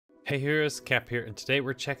Hey heroes, Cap here, and today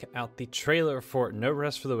we're checking out the trailer for No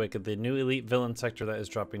Rest for the Wicked, the new elite villain sector that is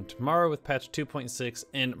dropping tomorrow with patch 2.6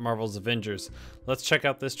 in Marvel's Avengers. Let's check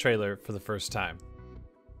out this trailer for the first time.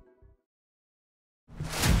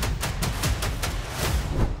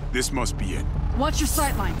 This must be it. Watch your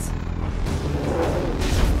sightlines.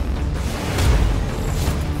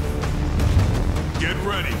 Get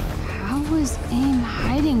ready. How was AIM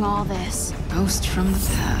hiding all this? Ghost from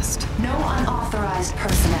the past. No unauthorized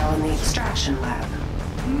personnel in the extraction lab.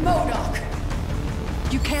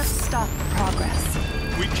 MODOK! You can't stop progress.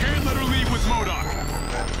 We can't let her leave with MODOK.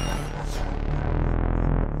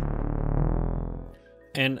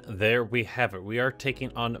 And there we have it. We are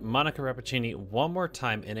taking on Monica Rappaccini one more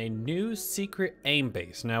time in a new secret AIM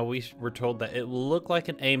base. Now, we were told that it will look like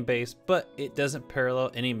an AIM base, but it doesn't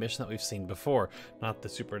parallel any mission that we've seen before. Not the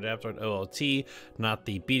Super Adaptoid OLT, not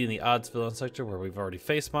the Beating the Odds villain sector where we've already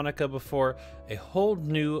faced Monica before. A whole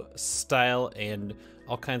new style and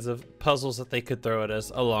all kinds of puzzles that they could throw at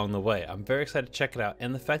us along the way. I'm very excited to check it out,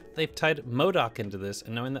 and the fact that they've tied MODOK into this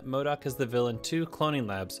and knowing that MODOK is the villain to cloning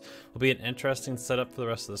labs will be an interesting setup for the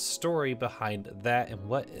rest of the story behind that and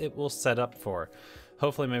what it will set up for.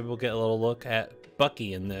 Hopefully maybe we'll get a little look at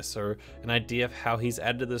Bucky in this, or an idea of how he's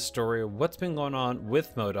added to this story, or what's been going on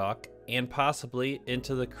with MODOK, and possibly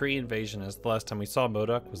into the Kree invasion, as the last time we saw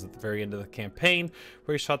MODOK was at the very end of the campaign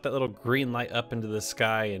where he shot that little green light up into the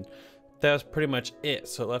sky, and that was pretty much it.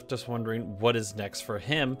 So it left us wondering what is next for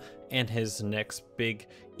him and his next big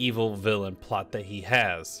evil villain plot that he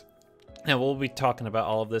has. Now we'll be talking about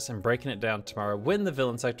all of this and breaking it down tomorrow when the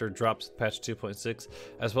villain sector drops with patch 2.6,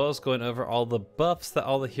 as well as going over all the buffs that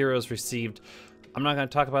all the heroes received. I'm not going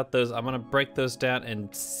to talk about those. I'm going to break those down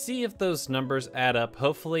and see if those numbers add up.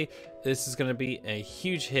 Hopefully this is going to be a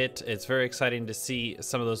huge hit. It's very exciting to see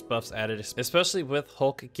some of those buffs added, especially with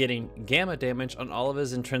Hulk getting gamma damage on all of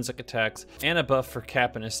his intrinsic attacks and a buff for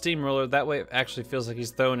Cap and his steamroller. That way it actually feels like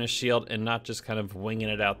he's throwing his shield and not just kind of winging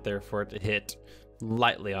it out there for it to hit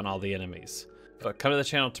lightly on all the enemies. But come to the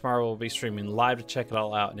channel tomorrow. We'll be streaming live to check it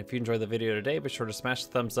all out. And if you enjoyed the video today, be sure to smash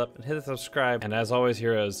the thumbs up and hit the subscribe. And as always,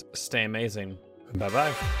 heroes, stay amazing.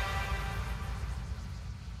 Bye-bye.